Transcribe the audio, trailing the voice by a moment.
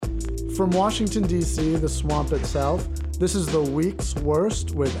From Washington, D.C., the swamp itself, this is the week's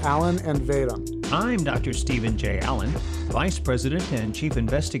worst with Allen and Vadum. I'm Dr. Stephen J. Allen, Vice President and Chief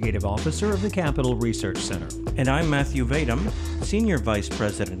Investigative Officer of the Capitol Research Center. And I'm Matthew Vadum, Senior Vice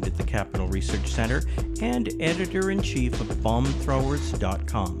President at the Capitol Research Center and Editor-in-Chief of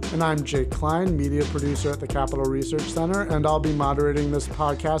BombThrowers.com. And I'm Jake Klein, Media Producer at the Capitol Research Center, and I'll be moderating this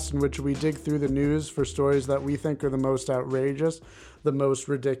podcast in which we dig through the news for stories that we think are the most outrageous, the most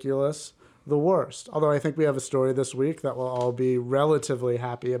ridiculous, the worst. Although I think we have a story this week that we'll all be relatively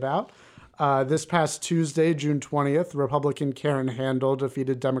happy about. This past Tuesday, June 20th, Republican Karen Handel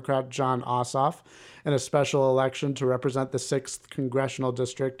defeated Democrat Jon Ossoff in a special election to represent the 6th Congressional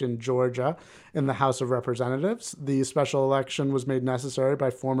District in Georgia in the House of Representatives. The special election was made necessary by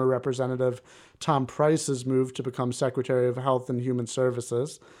former Representative Tom Price's move to become Secretary of Health and Human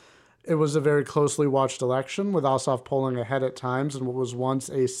Services. It was a very closely watched election, with Ossoff polling ahead at times in what was once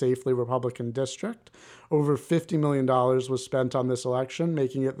a safely Republican district. Over $50 million was spent on this election,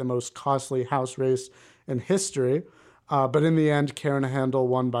 making it the most costly House race in history. But in the end, Karen Handel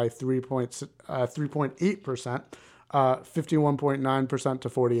won by 3.8%, 51.9% to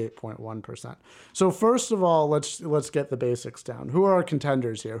 48.1%. So first of all, let's get the basics down. Who are our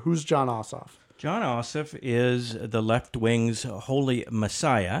contenders here? Who's Jon Ossoff? Jon Ossoff is the left wing's holy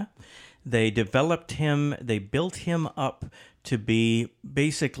messiah. They developed him, they built him up to be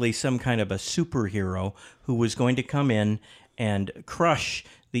basically some kind of a superhero who was going to come in and crush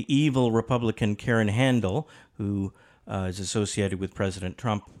the evil Republican Karen Handel, who is associated with President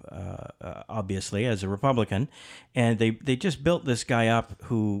Trump, obviously, as a Republican. And they just built this guy up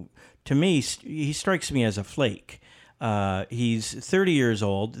who, to me, he strikes me as a flake. He's 30 years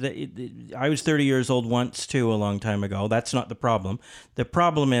old. I was 30 years old once, too, a long time ago. That's not the problem. The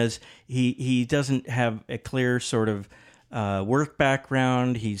problem is he doesn't have a clear sort of work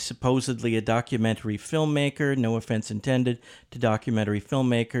background. He's supposedly a documentary filmmaker. No offense intended to documentary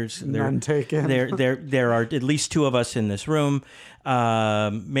filmmakers. None taken. There are at least two of us in this room,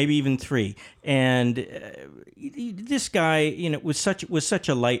 maybe even three. And this guy, was such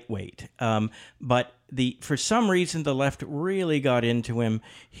a lightweight. But for some reason, the left really got into him.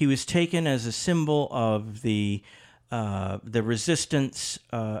 He was taken as a symbol of the resistance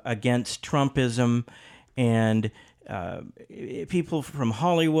against Trumpism, and people from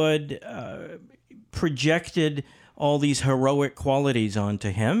Hollywood projected all these heroic qualities onto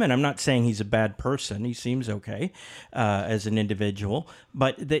him. And I'm not saying he's a bad person. He seems okay as an individual.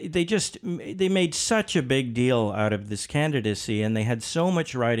 But they made such a big deal out of this candidacy, and they had so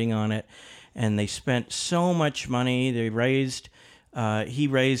much riding on it, and they spent so much money. He raised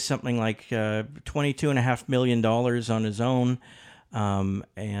something like $22.5 million on his own. And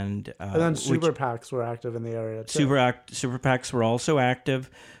then super PACs were active in the area too. Super PACs were also active,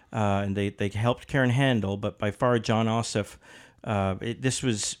 and they helped Karen Handel, but by far Jon Ossoff. This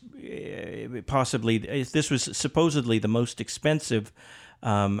was supposedly the most expensive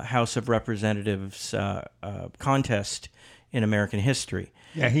House of Representatives contest in American history.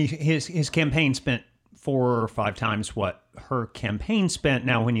 Yeah, his campaign spent 4 or 5 times what her campaign spent.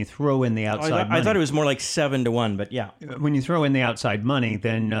 Now, when you throw in the outside money... I thought it was more like 7 to 1, but yeah. When you throw in the outside money,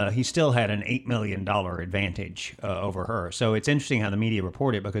 then he still had an $8 million advantage over her. So it's interesting how the media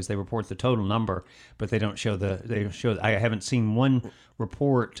report it, because they report the total number, but they don't show I haven't seen one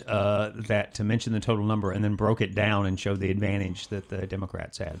report that to mention the total number and then broke it down and showed the advantage that the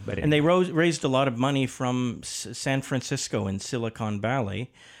Democrats had. But and they raised a lot of money from San Francisco and Silicon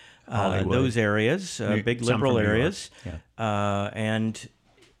Valley. Those areas, big liberal areas. Yeah.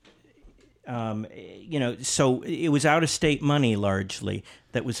 So it was out-of-state money largely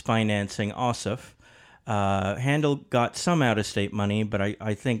that was financing Ossoff. Handel got some out-of-state money, but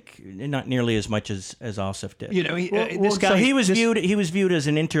I think not nearly as much as Ossoff did. He was viewed as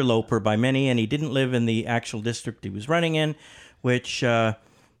an interloper by many, and he didn't live in the actual district he was running in, which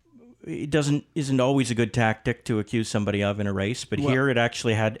isn't always a good tactic to accuse somebody of in a race, but here it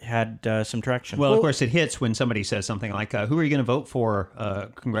actually had some traction. Well, of course, it hits when somebody says something like, who are you going to vote for,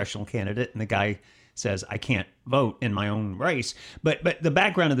 congressional candidate? And the guy says, I can't vote in my own race. But the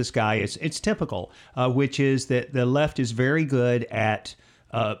background of this guy it's typical, which is that the left is very good at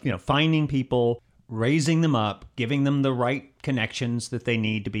finding people, raising them up, giving them the right connections that they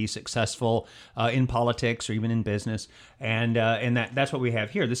need to be successful in politics or even in business, and that's what we have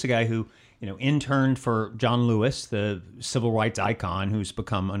here. This is a guy who interned for John Lewis, the civil rights icon, who's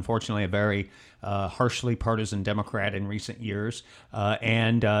become unfortunately a very harshly partisan Democrat in recent years,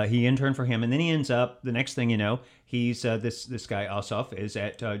 and he interned for him, and then he ends up, the next thing you know, he's this guy Ossoff is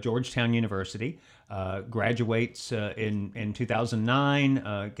at Georgetown University. graduates in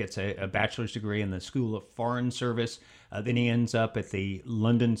 2009, gets a bachelor's degree in the School of Foreign Service. Then he ends up at the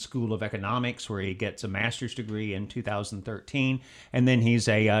London School of Economics, where he gets a master's degree in 2013. And then he's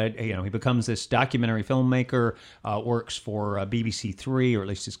he becomes this documentary filmmaker, works for BBC Three, or at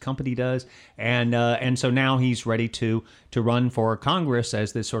least his company does. And so now he's ready to run for Congress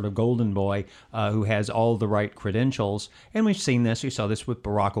as this sort of golden boy who has all the right credentials. And we've seen this. You saw this with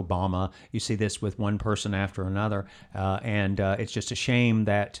Barack Obama. You see this with one person after another. And it's just a shame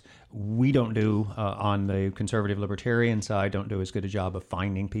that we don't do, on the conservative libertarian side, don't do as good a job of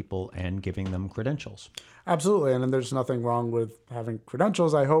finding people and giving them credentials. Absolutely, and there's nothing wrong with having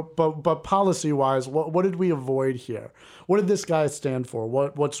credentials, I hope. But policy-wise, what did we avoid here? What did this guy stand for?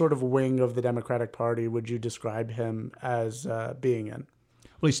 What sort of wing of the Democratic Party would you describe him as being in?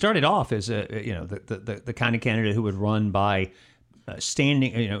 Well, he started off as the kind of candidate who would run by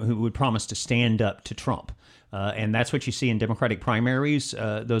who would promise to stand up to Trump. And that's what you see in Democratic primaries.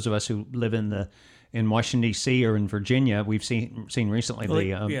 Those of us who live in Washington, D.C. or in Virginia, we've seen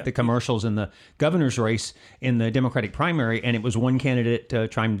recently the commercials in the governor's race in the Democratic primary, and it was one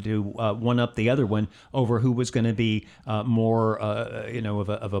candidate trying to do one-up the other one over who was going to be more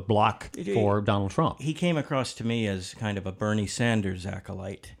of a block for Donald Trump. He came across to me as kind of a Bernie Sanders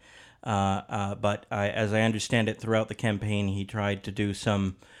acolyte. But as I understand it, throughout the campaign, he tried to do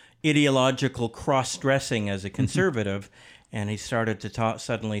some ideological cross-dressing as a conservative, and he started to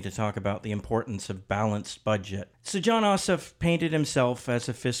suddenly talk about the importance of balanced budget. So Jon Ossoff painted himself as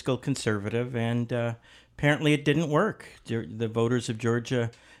a fiscal conservative, and apparently it didn't work. The voters of Georgia,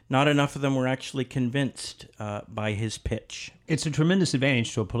 not enough of them were actually convinced by his pitch. It's a tremendous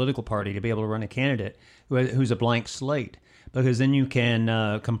advantage to a political party to be able to run a candidate who's a blank slate, because then you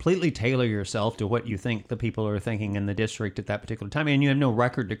can completely tailor yourself to what you think the people are thinking in the district at that particular time. And you have no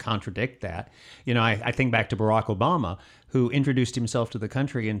record to contradict that. I think back to Barack Obama, who introduced himself to the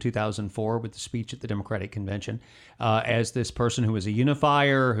country in 2004 with the speech at the Democratic Convention as this person who was a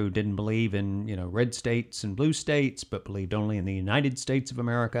unifier, who didn't believe in red states and blue states, but believed only in the United States of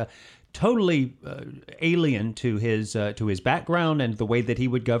America. Totally alien to his background and the way that he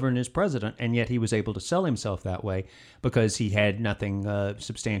would govern as president, and yet he was able to sell himself that way because he had nothing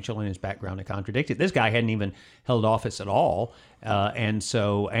substantial in his background to contradict it. This guy hadn't even held office at all, and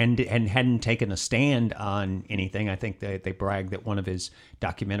hadn't taken a stand on anything. I think they bragged that one of his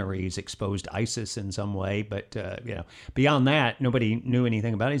documentaries exposed ISIS in some way, but beyond that, nobody knew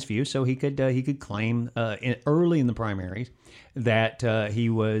anything about his views. So he could claim early in the primaries that he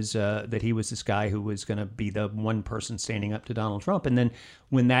was this guy who was going to be the one person standing up to Donald Trump. And then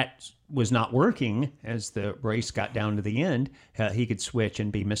when that was not working, as the race got down to the end, he could switch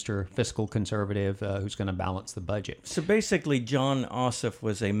and be Mr. Fiscal Conservative, who's going to balance the budget. So basically, Jon Ossoff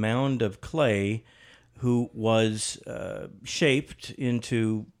was a mound of clay who was shaped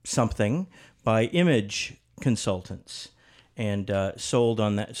into something by image consultants, and sold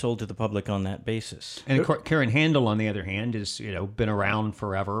to the public on that basis. And Karen Handel, on the other hand, has been around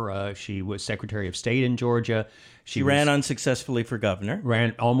forever. She was Secretary of State in Georgia. She ran unsuccessfully for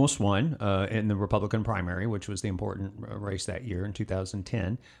governor. Almost won in the Republican primary, which was the important race that year in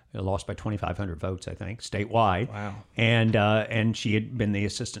 2010. Lost by 2,500 votes, I think, statewide. Wow! And she had been the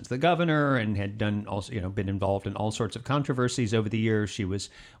assistant to the governor and had been involved in all sorts of controversies over the years. She was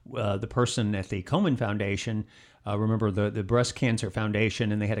the person at the Komen Foundation. Remember the Breast Cancer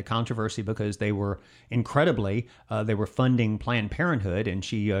Foundation, and they had a controversy because they were funding Planned Parenthood, and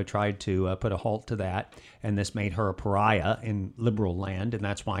she tried to put a halt to that, and this made her a pariah in liberal land, and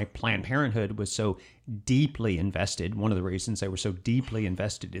that's why Planned Parenthood was so deeply invested. One of the reasons they were so deeply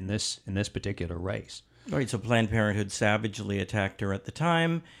invested in this particular race. All right, so Planned Parenthood savagely attacked her at the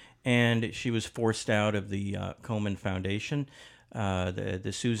time, and she was forced out of the Komen Foundation.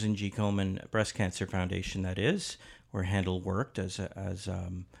 The Susan G. Komen Breast Cancer Foundation, that is, where Handel worked as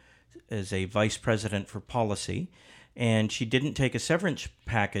a vice president for policy, and she didn't take a severance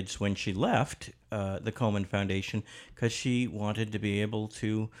package when she left the Komen Foundation because she wanted to be able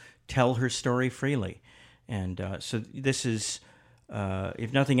to tell her story freely, and so this is,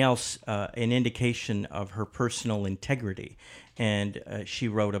 if nothing else, an indication of her personal integrity. And she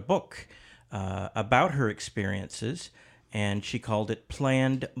wrote a book about her experiences, and she called it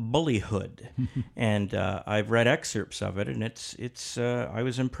Planned Bullyhood. And I've read excerpts of it, and it's I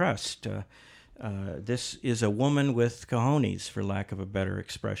was impressed. This is a woman with cojones, for lack of a better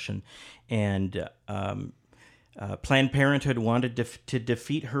expression. And Planned Parenthood wanted to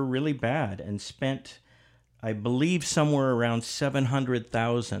defeat her really bad and spent, I believe, somewhere around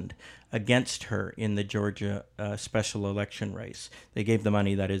 $700,000 against her in the Georgia special election race. They gave the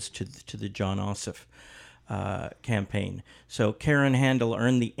money, that is, to the Jon Ossoff campaign. So Karen Handel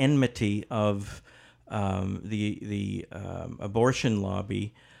earned the enmity of the abortion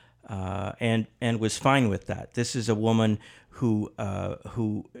lobby, and was fine with that. This is a woman who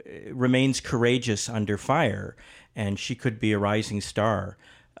remains courageous under fire, and she could be a rising star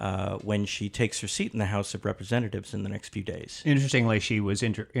when she takes her seat in the House of Representatives in the next few days. Interestingly, she was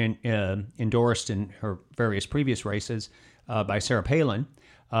endorsed in her various previous races by Sarah Palin,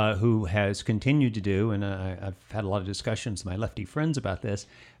 who has continued to do, and I've had a lot of discussions with my lefty friends about this.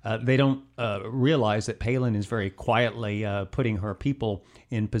 They don't realize that Palin is very quietly putting her people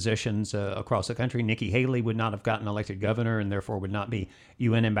in positions across the country. Nikki Haley would not have gotten elected governor and therefore would not be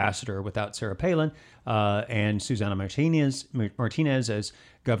UN ambassador without Sarah Palin, and Susana Martinez as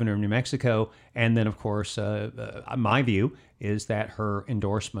governor of New Mexico. And then, of course, my view is that her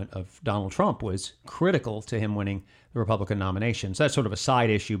endorsement of Donald Trump was critical to him winning the Republican nomination. So that's sort of a side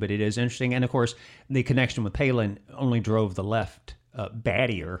issue, but it is interesting. And of course, the connection with Palin only drove the left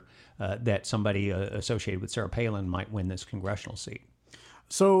battier that somebody associated with Sarah Palin might win this congressional seat.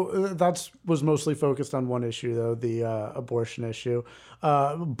 So that was mostly focused on one issue, though, the abortion issue.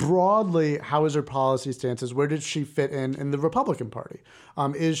 Broadly, how is her policy stances? Where did she fit in the Republican Party?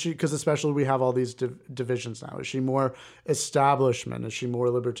 Is she, because especially we have all these divisions now, is she more establishment? Is she more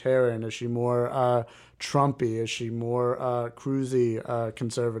libertarian? Is she more Trumpy? Is she more cruisy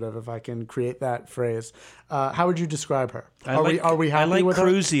conservative, if I can create that phrase? How would you describe her? Are we happy with her? I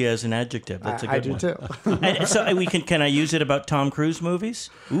like cruisy as an adjective. That's a good one. I do too. And so can I use it about Tom Cruise movies?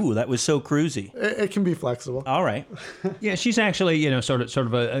 Ooh, that was so cruisy. It can be flexible. All right. Yeah, she's actually, sort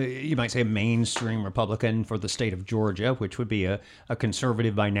of a you might say a mainstream Republican for the state of Georgia, which would be a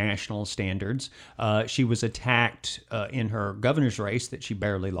conservative by national standards. She was attacked in her governor's race that she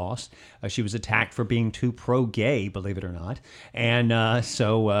barely lost. She was attacked for being too pro-gay, believe it or not. And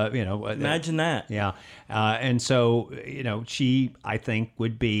imagine that. Yeah. And so, she, I think,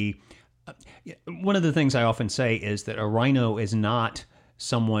 would be one of the things I often say is that a rhino is not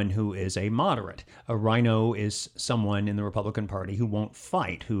someone who is a moderate. A rhino is someone in the Republican Party who won't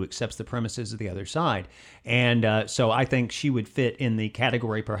fight, who accepts the premises of the other side. And so I think she would fit in the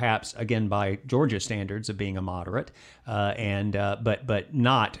category, perhaps, again, by Georgia standards of being a moderate, but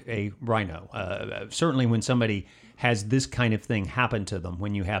not a rhino. Certainly when somebody has this kind of thing happen to them,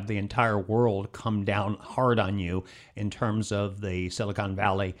 when you have the entire world come down hard on you in terms of the Silicon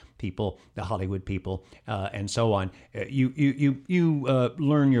Valley people, the Hollywood people, and so on, you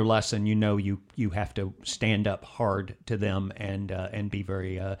learn your lesson. You have to stand up hard to them and be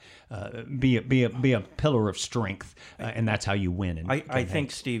very be a pillar of strength, and that's how you win. I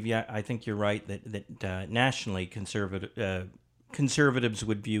think, Steve, I think you're right that nationally conservatives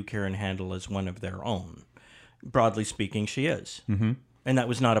would view Karen Handel as one of their own. Broadly speaking, she is. Mm-hmm. And that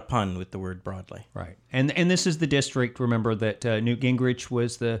was not a pun with the word broadly. Right. And this is the district, remember, that Newt Gingrich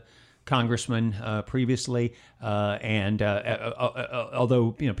was the congressman previously. Although,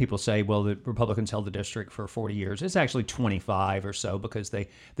 people say, well, the Republicans held the district for 40 years, it's actually 25 or so, because the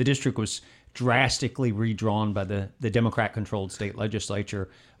district was drastically redrawn by the Democrat-controlled state legislature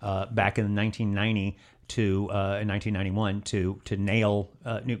back in 1990 in 1991 to nail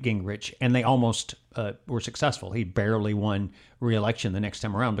Newt Gingrich, and they almost were successful. He barely won re-election the next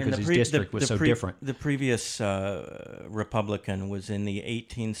time around because his district was so different. The previous Republican was in the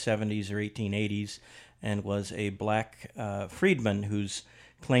 1870s or 1880s and was a black freedman whose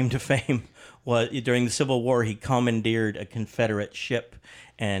claim to fame was during the Civil War he commandeered a Confederate ship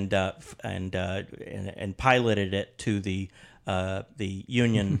and piloted it to the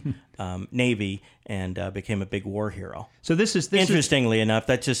Union Navy and became a big war hero. So this interestingly enough,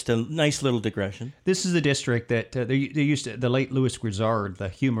 that's just a nice little digression. This is the district that they used to, the late Louis Grizzard, the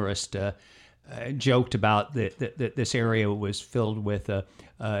humorist, joked about that this area was filled with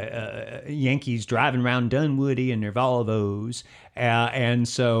Yankees driving around Dunwoody in their Volvos. And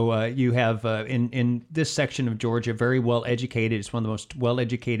so you have in this section of Georgia, very well educated. It's one of the most well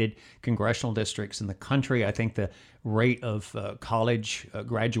educated congressional districts in the country. I think the rate of college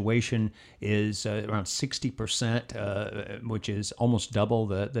graduation is around 60%, which is almost double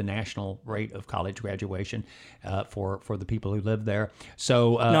the national rate of college graduation for the people who live there.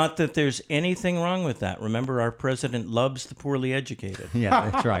 So not that there's anything wrong with that. Remember, our president loves the poorly educated. Yeah,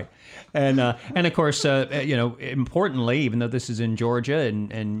 that's right. And of course, importantly, even though this is in Georgia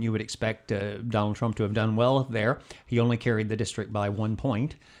and you would expect Donald Trump to have done well there, he only carried the district by 1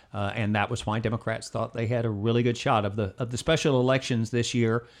 point. And that was why Democrats thought they had a really good shot of the special elections this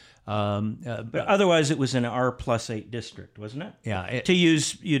year. But otherwise, it was an R+8 district, wasn't it? Yeah. To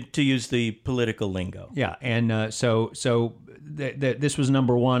use the political lingo. Yeah, and so this was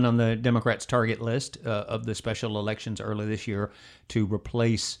number one on the Democrats' target list of the special elections early this year to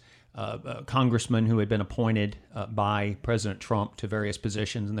replace congressmen who had been appointed by President Trump to various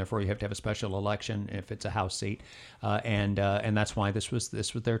positions, and therefore you have to have a special election if it's a House seat, and that's why this was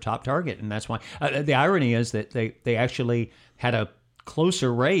their top target, and that's why the irony is that they actually had a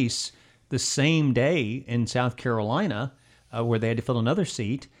closer race the same day in South Carolina where they had to fill another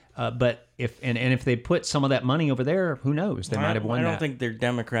seat. But if they put some of that money over there, who knows? They might have won that. I don't think their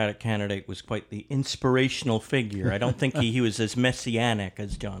Democratic candidate was quite the inspirational figure. I don't think he was as messianic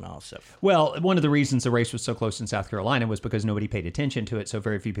as Jon Ossoff. Well, one of the reasons the race was so close in South Carolina was because nobody paid attention to it, so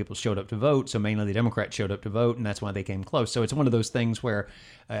very few people showed up to vote. So mainly the Democrats showed up to vote, and that's why they came close. So it's one of those things where,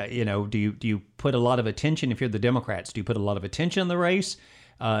 do you put a lot of attention if you're the Democrats? Do you put a lot of attention in the race?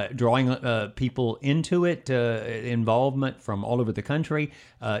 Drawing people into it, involvement from all over the country,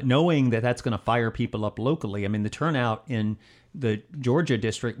 knowing that that's going to fire people up locally. I mean, the turnout in the Georgia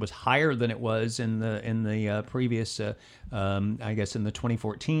district was higher than it was in the previous, I guess, in the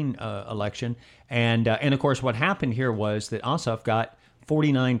 2014 election. And of course, what happened here was that Ossoff got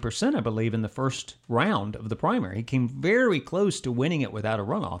 49%, I believe, in the first round of the primary. He came very close to winning it without a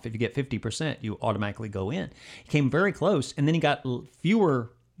runoff. If you get 50%, you automatically go in. He came very close, and then he got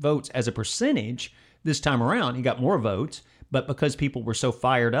fewer votes as a percentage this time around. He got more votes, but because people were so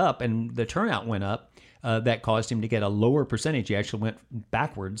fired up and the turnout went up, that caused him to get a lower percentage. He actually went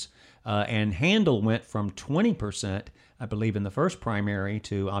backwards, and Handel went from 20%, I believe, in the first primary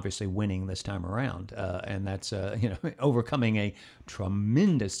to obviously winning this time around, and that's overcoming a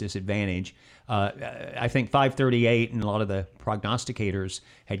tremendous disadvantage. I think 538 and a lot of the prognosticators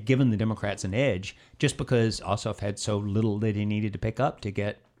had given the Democrats an edge just because Ossoff had so little that he needed to pick up to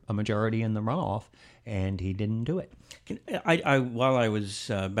get a majority in the runoff, and he didn't do it. While I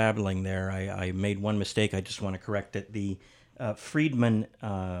was babbling there, I made one mistake. I just want to correct it. The Friedman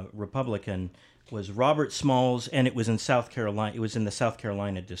Republican was Robert Smalls, and it was in South Carolina. It was in the South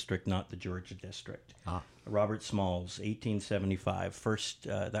Carolina district, not the Georgia district. Robert Smalls, 1875. First,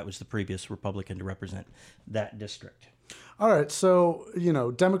 that was the previous Republican to represent that district. All right, so,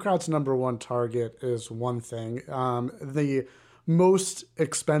 Democrats' number one target is one thing. The most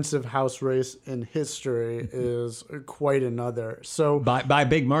expensive House race in history is quite another. So by a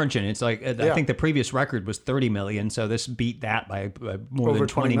big margin, it's like I think the previous record was 30 million, so this beat that by more than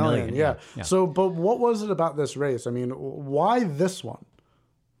 20 million. Yeah. So, but what was it about this race? I mean, why this one?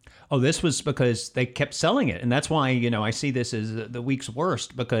 Oh, this was because they kept selling it. And that's why, I see this as the week's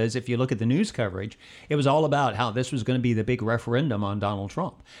worst, because if you look at the news coverage, it was all about how this was going to be the big referendum on Donald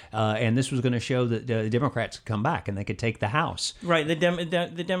Trump. And this was going to show that the Democrats could come back and they could take the House. Right.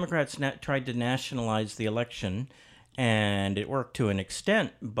 The Democrats tried to nationalize the election, and it worked to an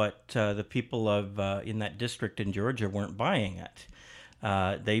extent, but the people in that district in Georgia weren't buying it.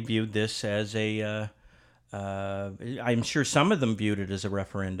 They viewed this as I'm sure some of them viewed it as a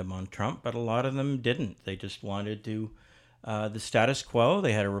referendum on Trump, but a lot of them didn't. They just wanted the status quo.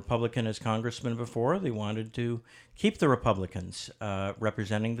 They had a Republican as congressman before. They wanted to keep the Republicans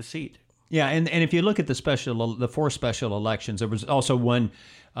representing the seat. Yeah, and if you look at the four special elections, there was also one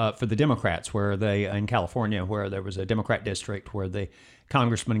for the Democrats in California, where there was a Democrat district where the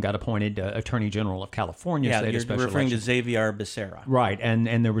congressman got appointed Attorney General of California. Yeah, so you're referring to Xavier Becerra. Right,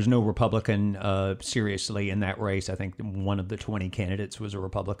 and there was no Republican seriously in that race. I think one of the 20 candidates was a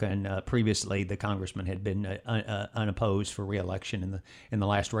Republican. Previously, the congressman had been unopposed for re-election in the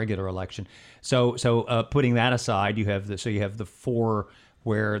last regular election. So putting that aside, you have the four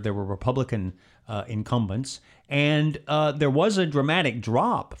where there were Republican incumbents, and there was a dramatic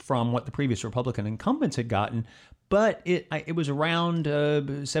drop from what the previous Republican incumbents had gotten, but it was around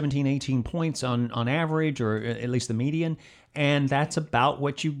 17, 18 points on average, or at least the median, and that's about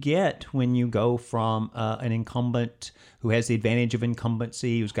what you get when you go from an incumbent who has the advantage of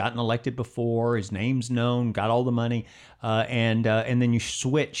incumbency, who's gotten elected before, his name's known, got all the money, and then you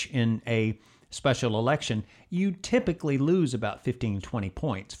switch in a special election. You typically lose about 15, 20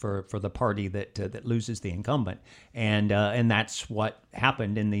 points for the party that loses the incumbent, and that's what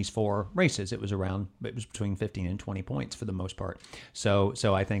happened in these four races. It was between 15 and 20 points for the most part. So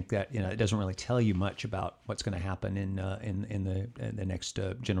I think that it doesn't really tell you much about what's going to happen in the next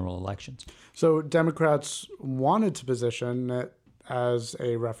general elections. So Democrats wanted to position it as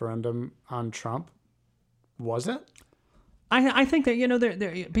a referendum on Trump. Was it? I think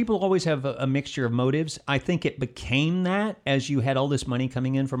that, people always have a mixture of motives. I think it became that as you had all this money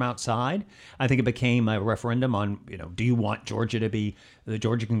coming in from outside. I think it became a referendum on, do you want the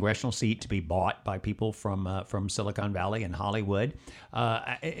Georgia congressional seat to be bought by people from Silicon Valley and Hollywood?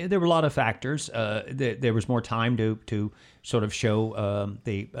 There were a lot of factors. There was more time to sort of show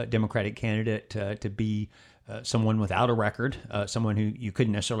the Democratic candidate to be someone without a record, someone who you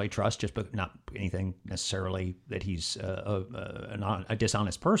couldn't necessarily trust, but not anything necessarily that he's a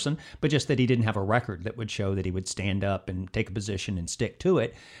dishonest person, but just that he didn't have a record that would show that he would stand up and take a position and stick to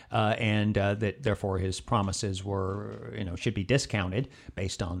it, and that therefore his promises were, should be discounted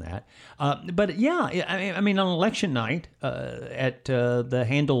based on that. But yeah, I mean, on election night at the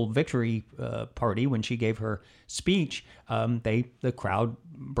Handel Victory Party, when she gave her speech, the crowd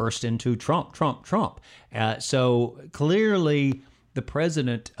burst into Trump, Trump, Trump. So clearly, the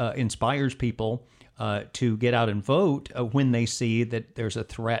president inspires people to get out and vote when they see that there's a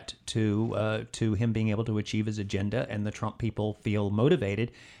threat to him being able to achieve his agenda, and the Trump people feel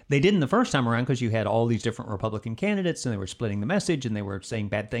motivated. They didn't the first time around because you had all these different Republican candidates, and they were splitting the message, and they were saying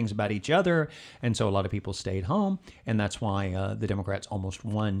bad things about each other, and so a lot of people stayed home, and that's why the Democrats almost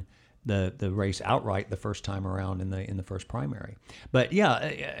won the race outright the first time around in the first primary. But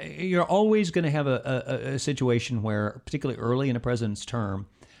yeah, you're always going to have a situation where, particularly early in a president's term,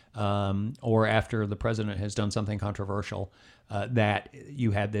 or after the president has done something controversial, that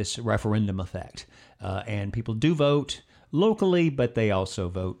you have this referendum effect, and people do vote locally, but they also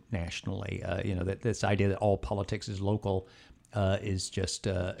vote nationally. That this idea that all politics is local is just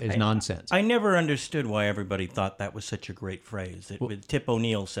nonsense. I never understood why everybody thought that was such a great phrase. Tip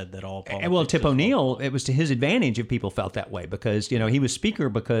O'Neill said that all politics. Well, Tip O'Neill, it was to his advantage if people felt that way, because he was speaker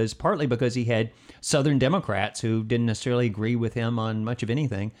partly because he had Southern Democrats who didn't necessarily agree with him on much of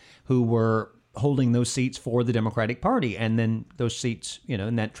anything, who were holding those seats for the Democratic Party, and then those seats,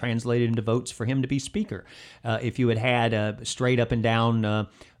 and that translated into votes for him to be speaker. If you had a straight up and down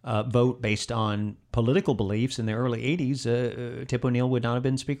vote based on political beliefs in the early 80s, Tip O'Neill would not have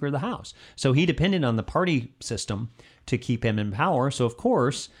been Speaker of the House. So he depended on the party system to keep him in power. So of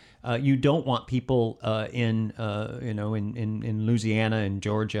course, you don't want people in Louisiana and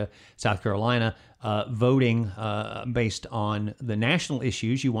Georgia, South Carolina, voting based on the national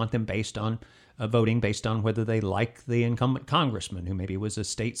issues. You want them based on voting based on whether they like the incumbent congressman, who maybe was a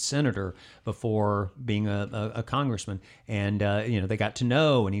state senator before being a congressman. And, they got to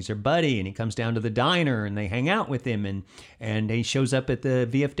know, and he's their buddy, and he comes down to the diner, and they hang out with him, and he shows up at the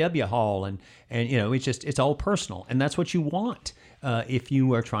VFW hall, and it's all personal. And that's what you want. If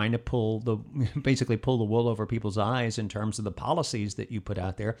you are trying to basically pull the wool over people's eyes in terms of the policies that you put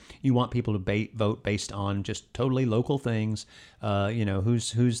out there, you want people to vote based on just totally local things.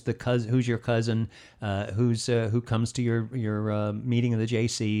 Who's your cousin, who comes to your meeting of the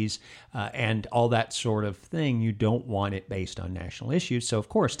JCs, and all that sort of thing. You don't want it based on national issues. So of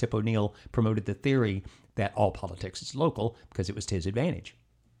course, Tip O'Neill promoted the theory that all politics is local because it was to his advantage.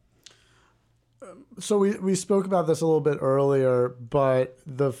 So we spoke about this a little bit earlier, but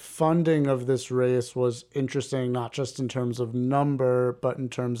the funding of this race was interesting, not just in terms of number, but in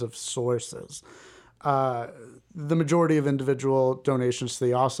terms of sources. The majority of individual donations to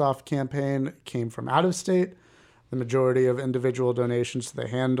the Ossoff campaign came from out of state. The majority of individual donations to the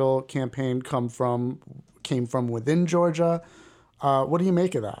Handel campaign came from within Georgia. What do you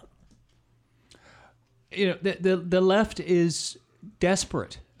make of that? The left is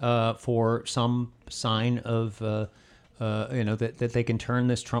desperate for some sign of that they can turn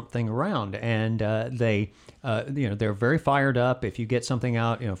this Trump thing around, and they're very fired up. If you get something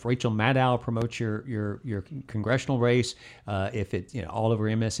out, if Rachel Maddow promotes your congressional race, if it's all over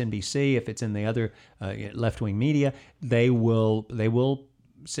MSNBC, if it's in the other left wing media, they will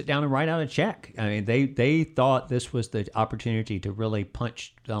sit down and write out a check. I mean, they thought this was the opportunity to really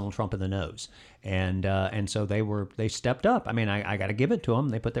punch Donald Trump in the nose, and so they stepped up. I mean, I got to give it to them.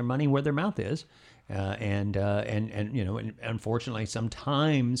 They put their money where their mouth is, and unfortunately,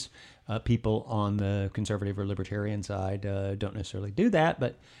 sometimes people on the conservative or libertarian side don't necessarily do that,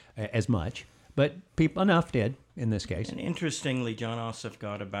 but as much. But people enough did in this case. And interestingly, Jon Ossoff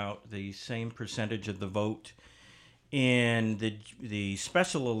got about the same percentage of the vote in the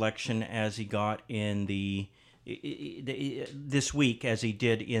special election as he got in this week as he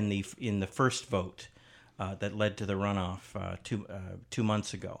did in the first vote that led to the runoff 2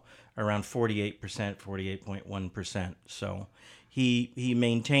 months ago, around 48%, 48.1%. So he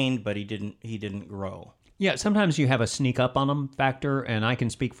maintained, but he didn't grow. Yeah, sometimes you have a sneak up on them factor, and I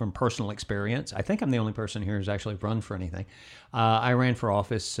can speak from personal experience. I think I'm the only person here who's actually run for anything. I ran for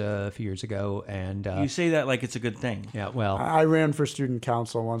office a few years ago, and You say that like it's a good thing. yeah, well, I ran for student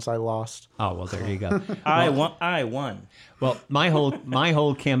council once. I lost. oh well, there you go. I won. Well, my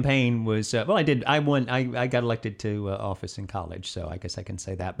whole campaign was I won. I got elected to office in college, so I guess I can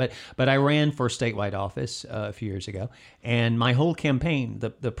say that. But I ran for statewide office a few years ago, and my whole campaign,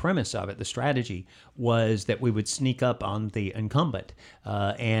 the premise of it, the strategy was that we would sneak up on the incumbent,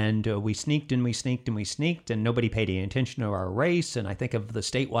 and we sneaked and we sneaked and we sneaked, and nobody paid any attention to our race. And I think of the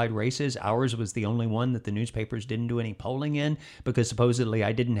statewide races, ours was the only one that the newspapers didn't do any polling in because supposedly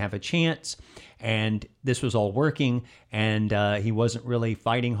I didn't have a chance. And this was all working, and he wasn't really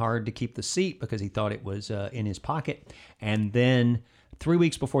fighting hard to keep the seat because he thought it was in his pocket. And then 3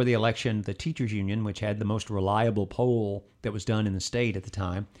 weeks before the election, the teachers union, which had the most reliable poll that was done in the state at the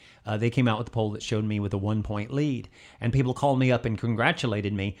time, they came out with a poll that showed me with a 1-point lead. And people called me up and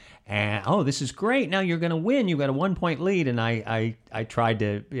congratulated me. And, oh, this is great. Now you're going to win. You've got a 1-point lead. And I tried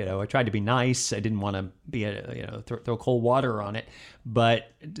to, I tried to be nice. I didn't want to be, throw cold water on it.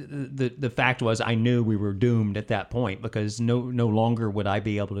 But the fact was I knew we were doomed at that point because no longer would I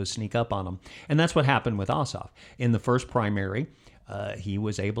be able to sneak up on them. And that's what happened with Ossoff. In the first primary, he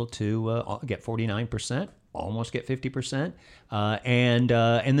was able to get 49%, almost get 50%, and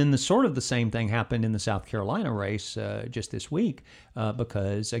then the same thing happened in the South Carolina race just this week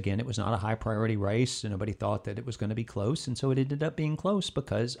because again it was not a high priority race and nobody thought that it was going to be close, and so it ended up being close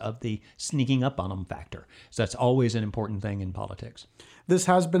because of the sneaking up on them factor. So that's always an important thing in politics. This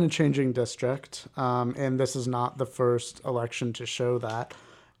has been a changing district, and this is not the first election to show that.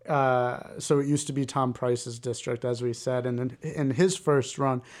 So it used to be Tom Price's district, as we said, and in his first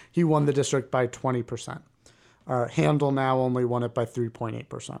run, he won the district by 20%. Handel now only won it by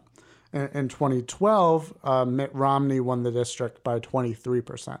 3.8%. In 2012, Mitt Romney won the district by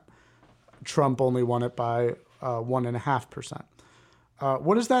 23%. Trump only won it by 1.5%.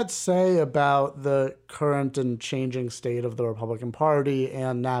 What does that say about the current and changing state of the Republican Party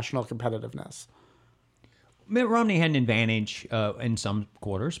and national competitiveness? Mitt Romney had an advantage in some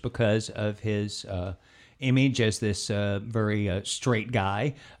quarters because of his image as this very straight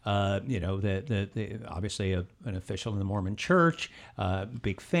guy. Obviously an official in the Mormon Church,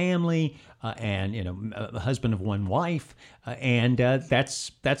 big family, and a husband of one wife, and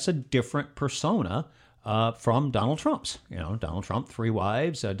that's a different persona from Donald Trump's. Donald Trump, 3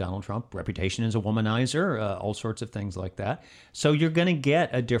 wives. Donald Trump, reputation as a womanizer, all sorts of things like that. So you're going to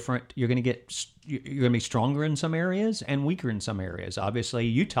get you're going to be stronger in some areas and weaker in some areas. Obviously,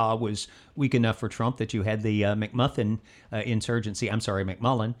 Utah was weak enough for Trump that you had the McMullen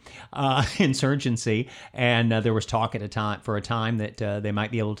insurgency, and there was talk for a time that they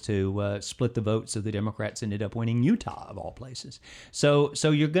might be able to split the votes, so the Democrats ended up winning Utah, of all places. So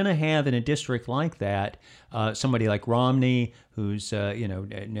you're going to have in a district like that somebody like Romney, who's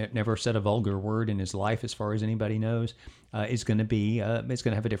never said a vulgar word in his life, as far as anybody knows, is going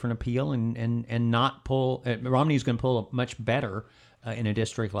to have a different appeal and not pull. Romney's going to pull much better in a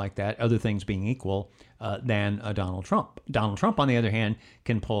district like that, other things being equal, than Donald Trump. Donald Trump, on the other hand,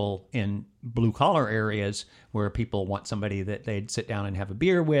 can pull in blue-collar areas where people want somebody that they'd sit down and have a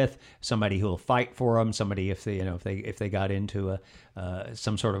beer with, somebody who will fight for them, somebody if they got into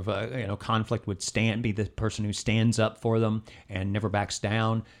some sort of conflict would be the person who stands up for them and never backs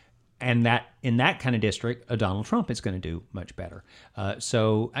down. And that in that kind of district, Donald Trump is going to do much better. That's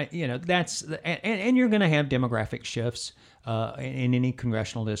and you're going to have demographic shifts in any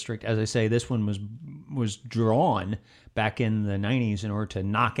congressional district. As I say, this one was drawn back in the 90s in order to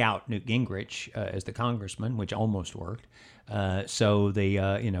knock out Newt Gingrich as the congressman, which almost worked. So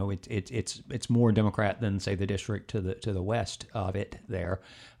it's more Democrat than, say, the district to the west of it there.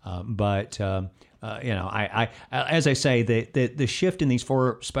 As I say, the shift in these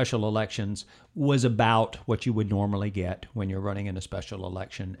 4 special elections was about what you would normally get when you're running in a special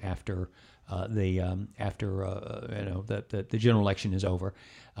election after the general election is over,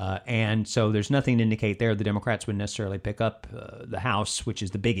 and so there's nothing to indicate there the Democrats would necessarily pick up the House, which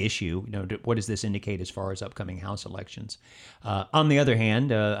is the big issue. What does this indicate as far as upcoming House elections? On the other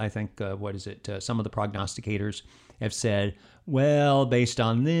hand, I think some of the prognosticators have said, well, based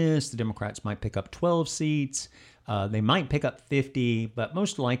on this, the Democrats might pick up 12 seats. They might pick up 50, but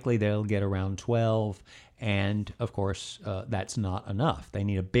most likely they'll get around 12. And, of course, that's not enough. They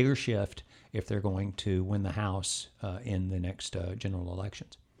need a bigger shift if they're going to win the House in the next general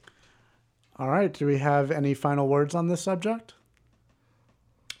elections. All right. Do we have any final words on this subject?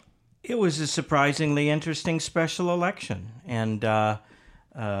 It was a surprisingly interesting special election, and the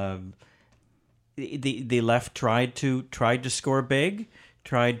left tried to score big,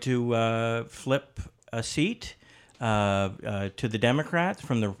 tried to flip a seat. to the Democrats,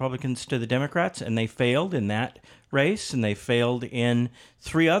 from the Republicans to the Democrats, and they failed in that race, and they failed in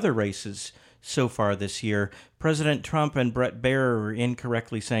 3 other races so far this year. President Trump and Brett Baer are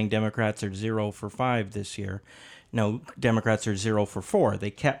incorrectly saying Democrats are 0 for 5 this year. No, Democrats are 0 for 4.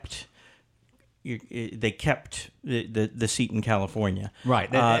 They kept the seat in California.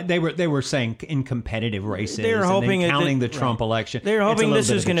 Right. They were saying in competitive races. They were hoping and counting the Trump election. They were hoping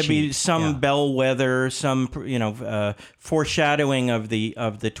this was going to be some bellwether, some foreshadowing of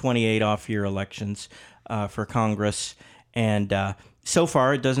the 28 off-year elections for Congress, and so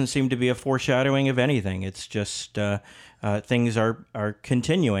far it doesn't seem to be a foreshadowing of anything. It's just things are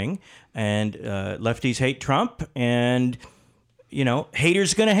continuing, and lefties hate Trump, and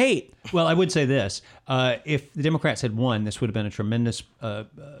haters going to hate. Well, I would say this. If the Democrats had won, this would have been a tremendous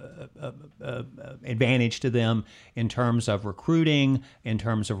advantage to them in terms of recruiting, in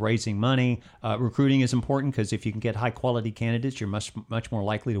terms of raising money. Recruiting is important because if you can get high-quality candidates, you're much more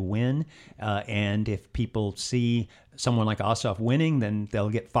likely to win. And if people see someone like Ossoff winning, then they'll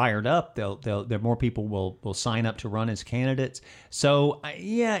get fired up. More people will sign up to run as candidates. So,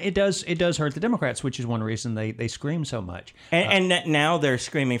 it does hurt the Democrats, which is one reason they scream so much. And now they're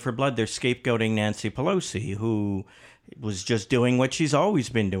screaming for blood. They're scapegoating Nancy Pelosi, who was just doing what she's always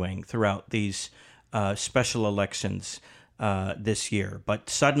been doing throughout these special elections this year. But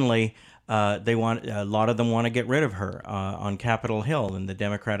suddenly, a lot of them want to get rid of her on Capitol Hill in the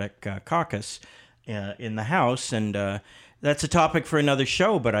Democratic caucus in the House, and that's a topic for another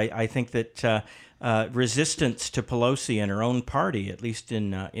show. But I think that resistance to Pelosi and her own party, at least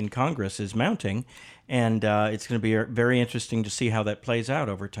in Congress, is mounting. And it's going to be very interesting to see how that plays out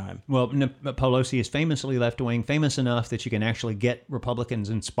over time. Well, Pelosi is famously left-wing, famous enough that you can actually get Republicans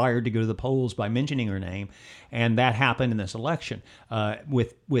inspired to go to the polls by mentioning her name, and that happened in this election.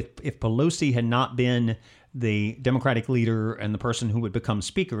 If Pelosi had not been the Democratic leader and the person who would become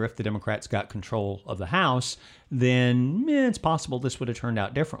Speaker if the Democrats got control of the House, then it's possible this would have turned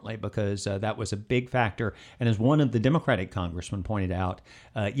out differently, because that was a big factor. And as one of the Democratic congressmen pointed out,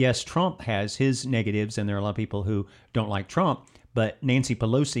 yes, Trump has his negatives, and there are a lot of people who don't like Trump, but Nancy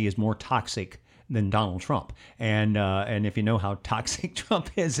Pelosi is more toxic than Donald Trump. And if you know how toxic Trump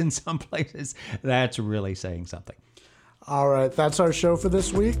is in some places, that's really saying something. All right, that's our show for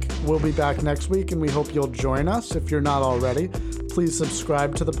this week. We'll be back next week, and we hope you'll join us. If you're not already, please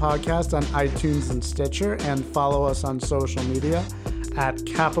subscribe to the podcast on iTunes and Stitcher, and follow us on social media at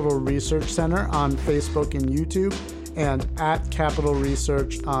Capitol Research Center on Facebook and YouTube, and at Capitol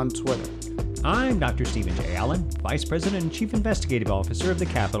Research on Twitter. I'm Dr. Stephen J. Allen, Vice President and Chief Investigative Officer of the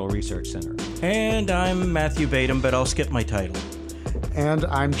Capitol Research Center. And I'm Matthew Batum, but I'll skip my title. And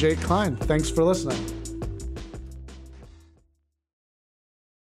I'm Jake Klein. Thanks for listening.